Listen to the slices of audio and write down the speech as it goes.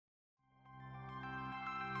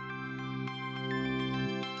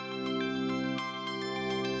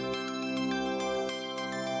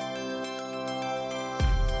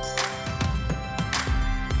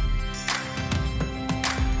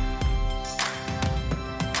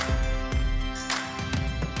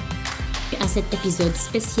cet épisode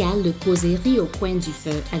spécial de Causerie au coin du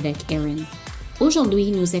feu avec Erin.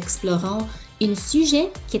 Aujourd'hui, nous explorons un sujet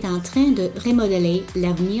qui est en train de remodeler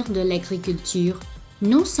l'avenir de l'agriculture,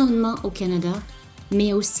 non seulement au Canada,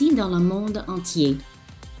 mais aussi dans le monde entier.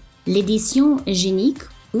 L'édition génique,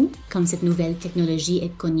 ou, comme cette nouvelle technologie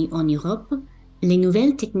est connue en Europe, les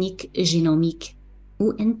nouvelles techniques génomiques,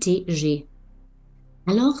 ou NTG.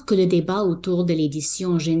 Alors que le débat autour de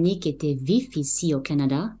l'édition génique était vif ici au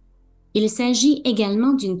Canada, il s'agit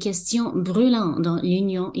également d'une question brûlante dans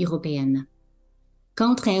l'Union européenne.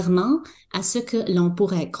 Contrairement à ce que l'on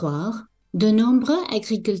pourrait croire, de nombreux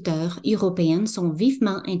agriculteurs européens sont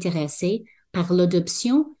vivement intéressés par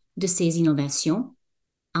l'adoption de ces innovations,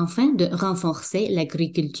 afin de renforcer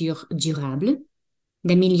l'agriculture durable,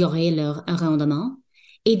 d'améliorer leur rendement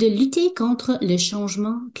et de lutter contre le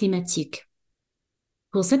changement climatique.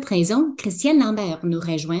 Pour cette raison, Christiane Lambert nous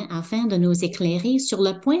rejoint afin de nous éclairer sur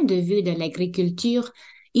le point de vue de l'agriculture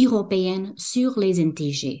européenne sur les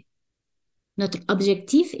NTG. Notre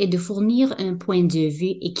objectif est de fournir un point de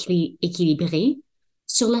vue équilibré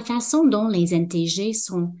sur la façon dont les NTG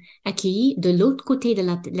sont accueillis de l'autre côté de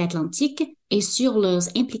l'Atlantique et sur leurs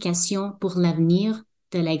implications pour l'avenir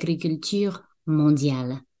de l'agriculture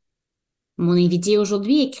mondiale. Mon invité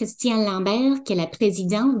aujourd'hui est Christiane Lambert, qui est la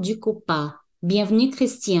présidente du COPA. Bienvenue,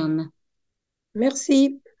 Christiane.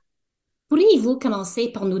 Merci. Pourriez-vous commencer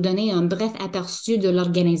par nous donner un bref aperçu de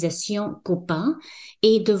l'organisation COPA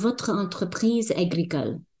et de votre entreprise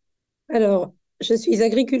agricole? Alors, je suis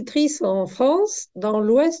agricultrice en France, dans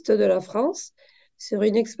l'ouest de la France, sur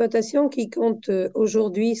une exploitation qui compte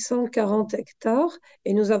aujourd'hui 140 hectares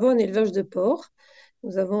et nous avons un élevage de porcs.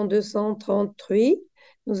 Nous avons 230 truies.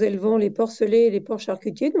 Nous élevons les porcelets et les porcs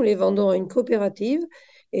charcutiers. Nous les vendons à une coopérative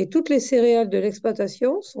et toutes les céréales de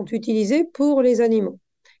l'exploitation sont utilisées pour les animaux.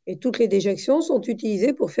 Et toutes les déjections sont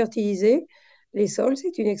utilisées pour fertiliser les sols.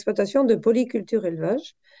 C'est une exploitation de polyculture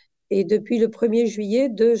élevage. Et depuis le 1er juillet,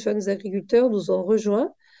 2 jeunes agriculteurs nous ont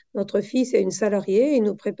rejoints. Notre fils est une salariée et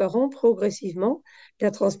nous préparons progressivement la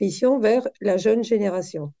transmission vers la jeune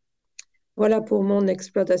génération. Voilà pour mon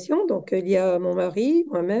exploitation. Donc, il y a mon mari,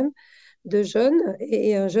 moi-même, 2 jeunes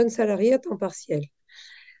et un jeune salarié à temps partiel.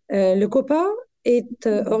 Le COPA est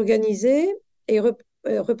organisé et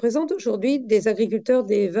représente aujourd'hui des agriculteurs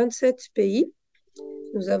des 27 pays.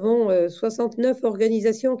 Nous avons 69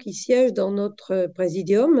 organisations qui siègent dans notre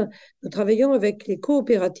présidium. Nous travaillons avec les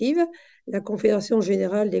coopératives, la Confédération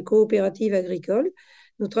générale des coopératives agricoles.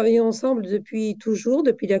 Nous travaillons ensemble depuis toujours,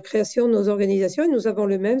 depuis la création de nos organisations, et nous avons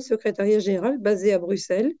le même secrétariat général basé à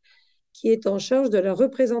Bruxelles, qui est en charge de la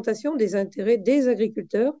représentation des intérêts des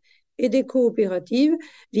agriculteurs et des coopératives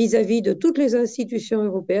vis-à-vis de toutes les institutions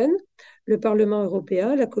européennes, le Parlement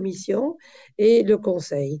européen, la Commission et le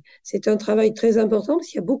Conseil. C'est un travail très important parce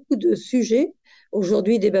qu'il y a beaucoup de sujets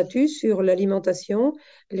aujourd'hui débattus sur l'alimentation,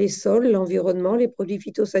 les sols, l'environnement, les produits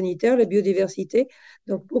phytosanitaires, la biodiversité.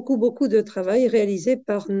 Donc beaucoup de travail réalisé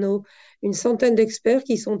par une centaine d'experts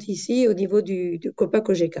qui sont ici au niveau du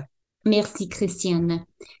COPA-COGECA. Merci, Christiane.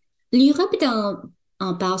 L'Europe est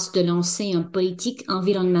en passe de lancer une politique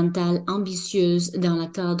environnementale ambitieuse dans le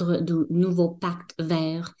cadre du nouveau pacte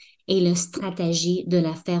vert et la stratégie de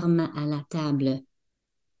la ferme à la table.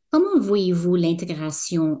 Comment voyez-vous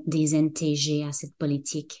l'intégration des NTG à cette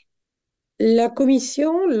politique? La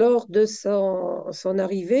Commission, lors de son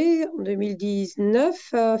arrivée en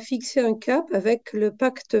 2019, a fixé un cap avec le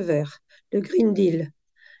pacte vert, le Green Deal.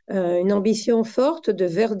 Une ambition forte de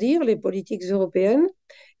verdir les politiques européennes.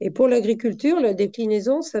 Et pour l'agriculture, la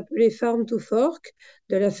déclinaison s'appelait Farm to Fork,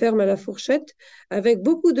 de la ferme à la fourchette, avec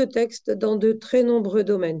beaucoup de textes dans de très nombreux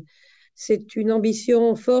domaines. C'est une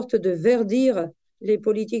ambition forte de verdir les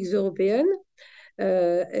politiques européennes,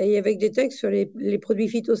 et avec des textes sur les produits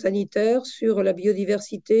phytosanitaires, sur la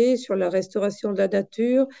biodiversité, sur la restauration de la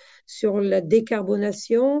nature, sur la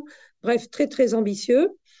décarbonation, bref, très ambitieux,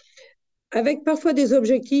 avec parfois des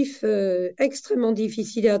objectifs extrêmement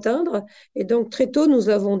difficiles à atteindre. Et donc, très tôt, nous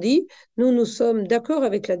avons dit, nous sommes d'accord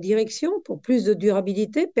avec la direction pour plus de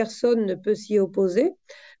durabilité, personne ne peut s'y opposer.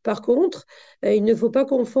 Par contre, il ne faut pas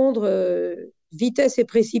confondre vitesse et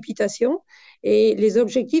précipitation. Et les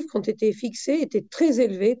objectifs qui ont été fixés étaient très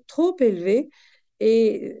élevés, trop élevés,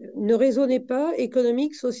 et ne raisonnaient pas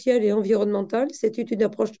économique, social et environnemental. C'était une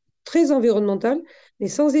approche très environnementale, mais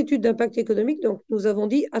sans étude d'impact économique. Donc, nous avons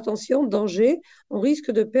dit, attention, danger, on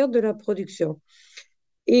risque de perdre de la production.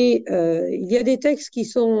 Et il y a des textes qui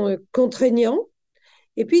sont contraignants.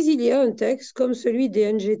 Et puis, il y a un texte comme celui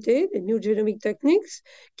des NGT, des New Genomic Techniques,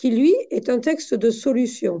 qui, lui, est un texte de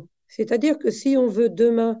solution. C'est-à-dire que si on veut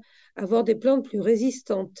demain avoir des plantes plus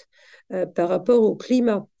résistantes par rapport au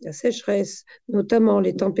climat, la sécheresse, notamment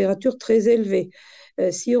les températures très élevées.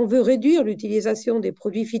 Si on veut réduire l'utilisation des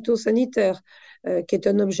produits phytosanitaires, qui est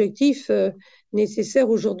un objectif nécessaire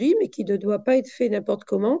aujourd'hui, mais qui ne doit pas être fait n'importe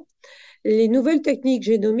comment, les nouvelles techniques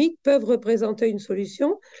génomiques peuvent représenter une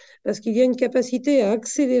solution parce qu'il y a une capacité à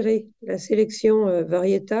accélérer la sélection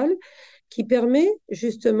variétale qui permet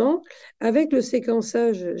justement, avec le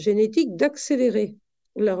séquençage génétique, d'accélérer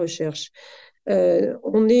la recherche.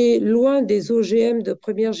 On est loin des OGM de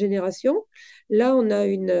première génération. Là, on a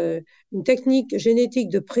une technique génétique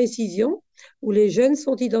de précision où les gènes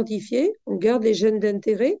sont identifiés, on garde les gènes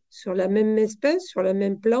d'intérêt sur la même espèce, sur la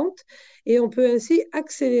même plante, et on peut ainsi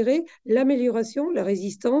accélérer l'amélioration, la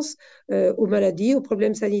résistance aux maladies, aux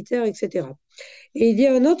problèmes sanitaires, etc. Et il y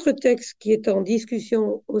a un autre texte qui est en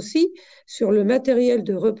discussion aussi sur le matériel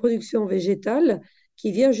de reproduction végétale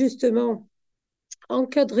qui vient justement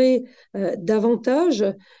encadrer davantage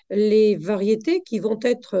les variétés qui vont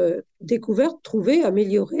être découvertes, trouvées,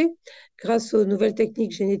 améliorées grâce aux nouvelles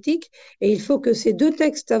techniques génétiques. Et il faut que ces deux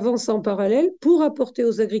textes avancent en parallèle pour apporter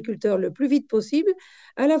aux agriculteurs le plus vite possible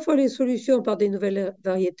à la fois les solutions par des nouvelles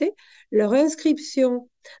variétés, leur inscription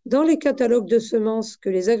dans les catalogues de semences que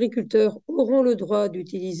les agriculteurs auront le droit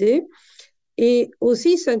d'utiliser, et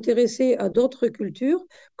aussi s'intéresser à d'autres cultures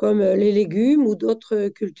comme les légumes ou d'autres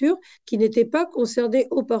cultures qui n'étaient pas concernées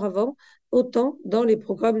auparavant autant dans les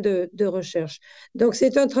programmes de recherche. Donc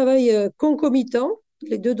c'est un travail concomitant,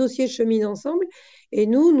 les deux dossiers cheminent ensemble et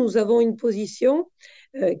nous avons une position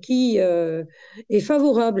qui est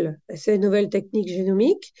favorable à ces nouvelles techniques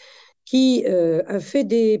génomiques, qui a fait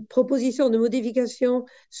des propositions de modification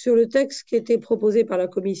sur le texte qui était proposé par la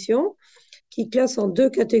Commission, qui classe en deux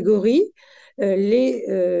catégories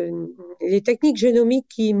les techniques génomiques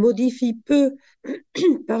qui modifient peu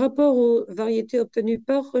par rapport aux variétés obtenues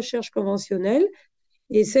par recherche conventionnelle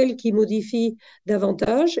et celles qui modifient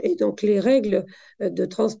davantage. Et donc, les règles de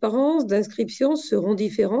transparence, d'inscription seront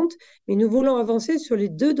différentes, mais nous voulons avancer sur les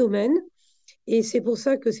deux domaines. Et c'est pour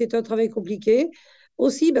ça que c'est un travail compliqué.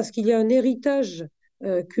 Aussi parce qu'il y a un héritage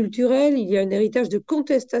culturel, il y a un héritage de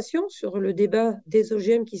contestation sur le débat des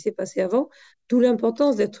OGM qui s'est passé avant, d'où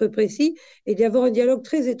l'importance d'être précis et d'y avoir un dialogue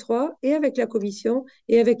très étroit et avec la Commission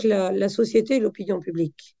et avec la société et l'opinion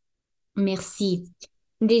publique. Merci.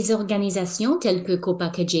 Des organisations telles que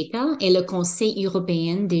COPA et le Conseil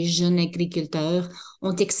européen des jeunes agriculteurs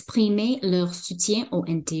ont exprimé leur soutien au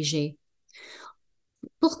NTG.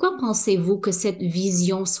 Pourquoi pensez-vous que cette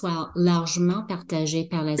vision soit largement partagée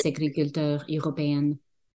par les agriculteurs européens?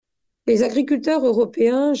 Les agriculteurs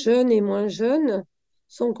européens, jeunes et moins jeunes,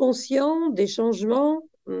 sont conscients des changements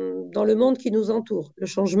dans le monde qui nous entoure. Le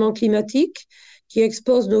changement climatique qui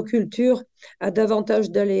expose nos cultures à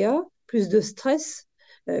davantage d'aléas, plus de stress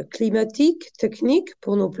climatique, technique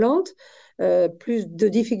pour nos plantes, plus de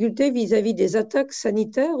difficultés vis-à-vis des attaques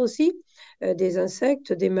sanitaires aussi, des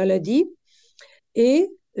insectes, des maladies.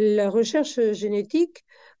 Et la recherche génétique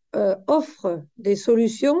offre des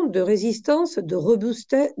solutions de résistance,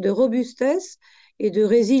 de robustesse et de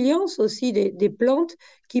résilience aussi des plantes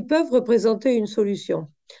qui peuvent représenter une solution.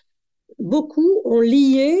 Beaucoup ont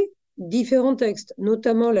lié différents textes,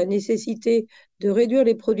 notamment la nécessité de réduire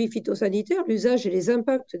les produits phytosanitaires, l'usage et les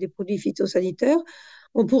impacts des produits phytosanitaires.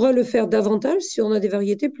 On pourra le faire davantage si on a des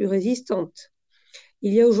variétés plus résistantes.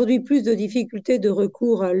 Il y a aujourd'hui plus de difficultés de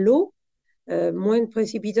recours à l'eau, moins de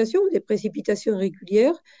précipitations, des précipitations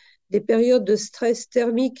régulières, des périodes de stress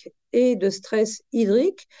thermique et de stress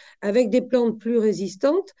hydrique. Avec des plantes plus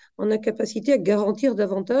résistantes, on a capacité à garantir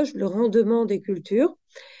davantage le rendement des cultures.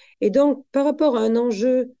 Et donc, par rapport à un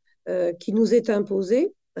enjeu qui nous est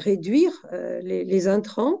imposé, réduire les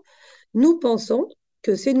intrants, nous pensons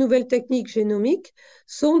que ces nouvelles techniques génomiques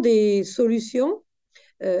sont des solutions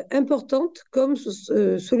importante comme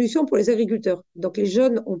solution pour les agriculteurs. Donc les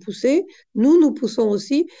jeunes ont poussé, nous poussons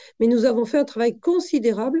aussi, mais nous avons fait un travail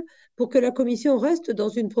considérable pour que la Commission reste dans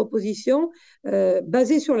une proposition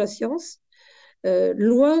basée sur la science,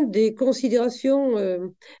 loin des considérations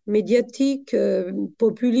médiatiques,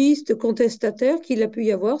 populistes, contestataires qu'il a pu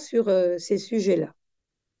y avoir sur ces sujets-là.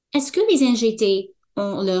 Est-ce que les NGT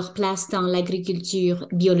ont leur place dans l'agriculture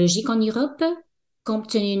biologique en Europe, compte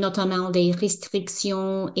tenu notamment des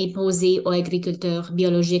restrictions imposées aux agriculteurs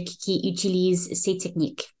biologiques qui utilisent ces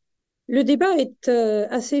techniques? Le débat est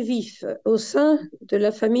assez vif au sein de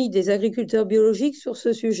la famille des agriculteurs biologiques sur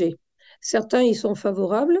ce sujet. Certains y sont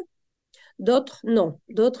favorables, d'autres non,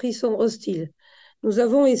 d'autres y sont hostiles. Nous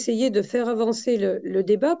avons essayé de faire avancer le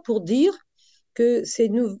débat pour dire que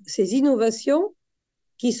ces innovations,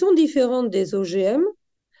 qui sont différentes des OGM,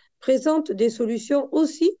 présente des solutions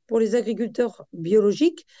aussi pour les agriculteurs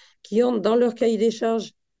biologiques qui ont dans leur cahier des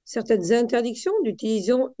charges certaines interdictions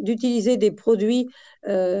d'utiliser des produits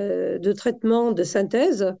de traitement de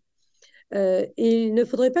synthèse. Il ne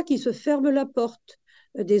faudrait pas qu'ils se ferment la porte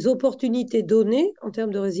des opportunités données en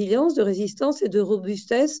termes de résilience, de résistance et de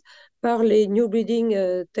robustesse par les new breeding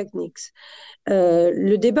techniques.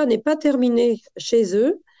 Le débat n'est pas terminé chez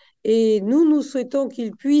eux et nous souhaitons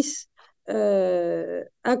qu'ils puissent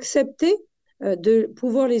accepter de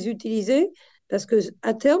pouvoir les utiliser parce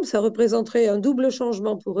qu'à terme, ça représenterait un double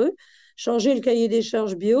changement pour eux, changer le cahier des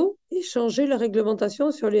charges bio et changer la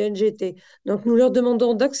réglementation sur les NGT. Donc, nous leur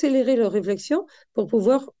demandons d'accélérer leur réflexion pour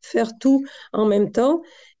pouvoir faire tout en même temps,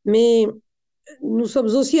 mais nous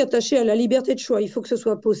sommes aussi attachés à la liberté de choix. Il faut que ce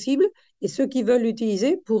soit possible et ceux qui veulent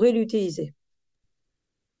l'utiliser pourraient l'utiliser.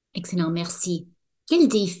 Excellent, merci. Quels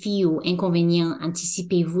défis ou inconvénients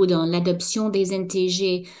anticipez-vous dans l'adoption des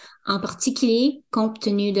NTG, en particulier compte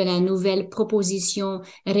tenu de la nouvelle proposition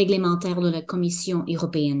réglementaire de la Commission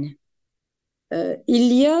européenne?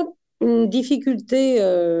 Il y a une difficulté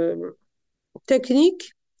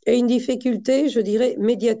technique et une difficulté, je dirais,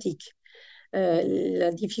 médiatique.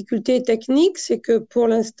 La difficulté technique, c'est que pour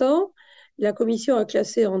l'instant, la Commission a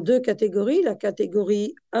classé en deux catégories. La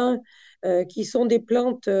catégorie 1, qui sont des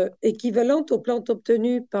plantes équivalentes aux plantes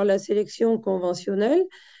obtenues par la sélection conventionnelle.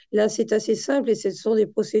 Là, c'est assez simple et ce sont des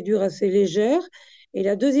procédures assez légères. Et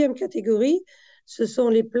la deuxième catégorie, ce sont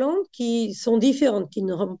les plantes qui sont différentes, qui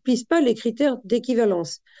ne remplissent pas les critères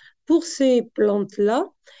d'équivalence. Pour ces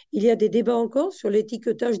plantes-là, il y a des débats encore sur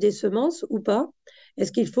l'étiquetage des semences ou pas.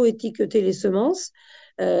 Est-ce qu'il faut étiqueter les semences?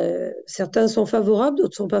 Certains sont favorables,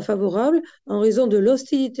 d'autres ne sont pas favorables, en raison de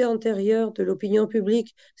l'hostilité antérieure de l'opinion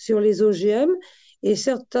publique sur les OGM et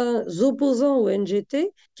certains opposants aux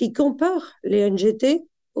NGT qui comparent les NGT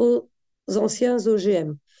aux anciens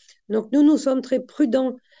OGM. Donc nous sommes très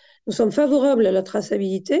prudents, nous sommes favorables à la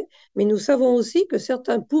traçabilité, mais nous savons aussi que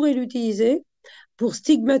certains pourraient l'utiliser pour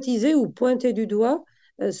stigmatiser ou pointer du doigt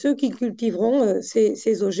ceux qui cultiveront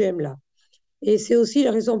ces OGM-là. Et c'est aussi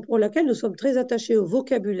la raison pour laquelle nous sommes très attachés au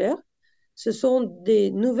vocabulaire. Ce sont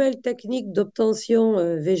des nouvelles techniques d'obtention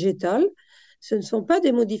végétale. Ce ne sont pas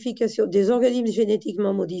des modifications, des organismes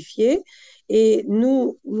génétiquement modifiés. Et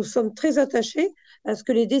nous sommes très attachés à ce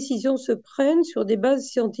que les décisions se prennent sur des bases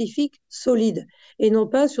scientifiques solides et non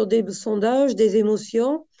pas sur des sondages, des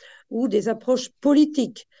émotions ou des approches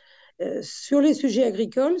politiques. Sur les sujets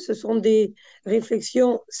agricoles, ce sont des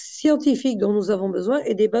réflexions scientifiques dont nous avons besoin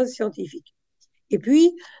et des bases scientifiques. Et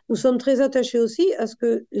puis, nous sommes très attachés aussi à ce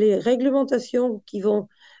que les réglementations qui vont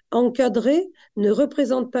encadrer ne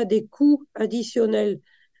représentent pas des coûts additionnels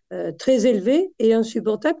très élevés et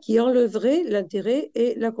insupportables qui enlèveraient l'intérêt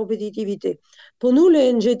et la compétitivité. Pour nous,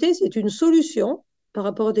 les NGT, c'est une solution par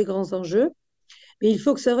rapport à des grands enjeux, mais il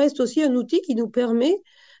faut que ça reste aussi un outil qui nous permet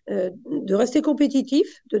de rester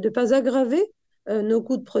compétitifs, de ne pas aggraver nos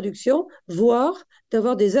coûts de production, voire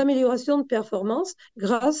d'avoir des améliorations de performance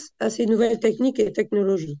grâce à ces nouvelles techniques et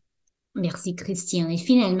technologies. Merci, Christiane. Et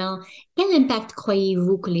finalement, quel impact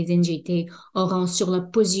croyez-vous que les NGT auront sur la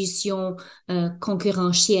position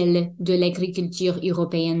concurrentielle de l'agriculture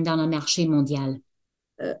européenne dans le marché mondial?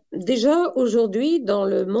 Déjà, aujourd'hui, dans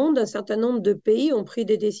le monde, un certain nombre de pays ont pris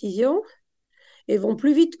des décisions et vont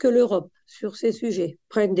plus vite que l'Europe sur ces sujets,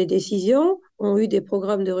 prennent des décisions, ont eu des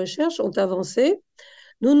programmes de recherche, ont avancé.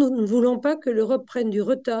 Nous ne voulons pas que l'Europe prenne du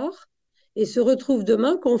retard et se retrouve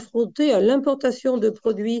demain confrontée à l'importation de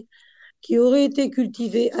produits qui auraient été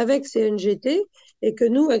cultivés avec ces NGT et que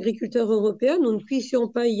nous, agriculteurs européens, nous ne puissions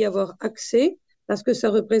pas y avoir accès parce que ça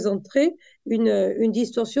représenterait une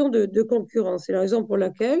distorsion de concurrence. C'est la raison pour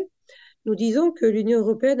laquelle nous disons que l'Union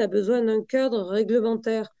européenne a besoin d'un cadre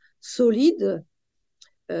réglementaire solide,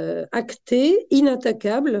 acté,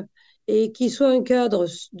 inattaquable, et qui soit un cadre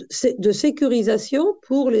de sécurisation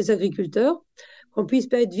pour les agriculteurs, qu'on ne puisse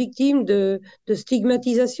pas être victime de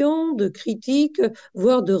stigmatisation, de critiques,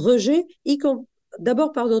 voire de rejet,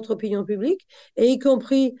 d'abord par notre opinion publique, et y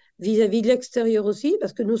compris vis-à-vis de l'extérieur aussi,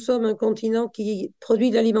 parce que nous sommes un continent qui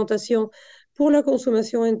produit de l'alimentation pour la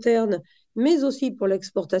consommation interne, mais aussi pour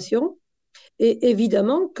l'exportation. Et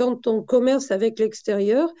évidemment, quand on commerce avec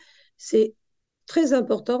l'extérieur, c'est très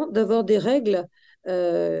important d'avoir des règles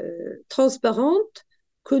transparentes,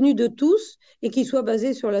 connues de tous et qui soient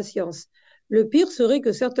basées sur la science. Le pire serait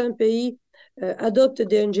que certains pays adoptent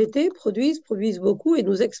des NGT, produisent beaucoup et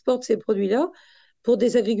nous exportent ces produits-là pour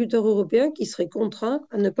des agriculteurs européens qui seraient contraints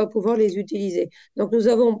à ne pas pouvoir les utiliser. Donc nous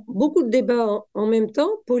avons beaucoup de débats en même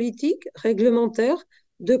temps, politiques, réglementaires,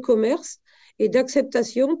 de commerce et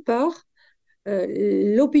d'acceptation par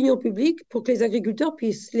l'opinion publique pour que les agriculteurs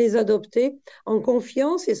puissent les adopter en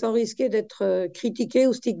confiance et sans risquer d'être critiqués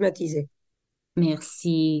ou stigmatisés.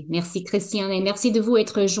 Merci, merci Christiane et merci de vous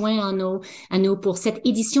être joint à nous pour cette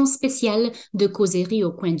édition spéciale de Causerie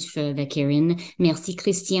au coin du feu avec Erin. Merci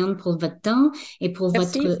Christiane pour votre temps et pour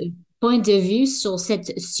votre Merci. point de vue sur ce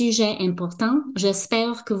sujet important.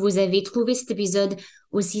 J'espère que vous avez trouvé cet épisode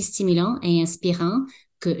aussi stimulant et inspirant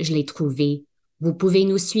que je l'ai trouvé. Vous pouvez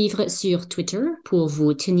nous suivre sur Twitter pour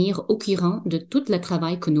vous tenir au courant de tout le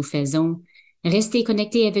travail que nous faisons. Restez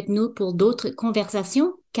connectés avec nous pour d'autres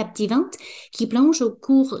conversations captivantes qui plongent au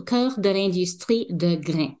cœur de l'industrie de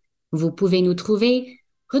grains. Vous pouvez nous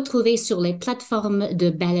retrouver sur les plateformes de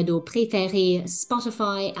balado préférées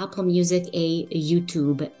Spotify, Apple Music et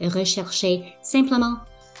YouTube. Recherchez simplement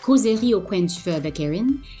Causerie au coin du feu avec Erin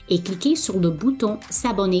et cliquez sur le bouton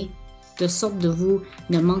s'abonner de sorte de vous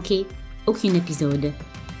ne manquer aucun épisode.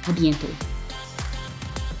 À bientôt.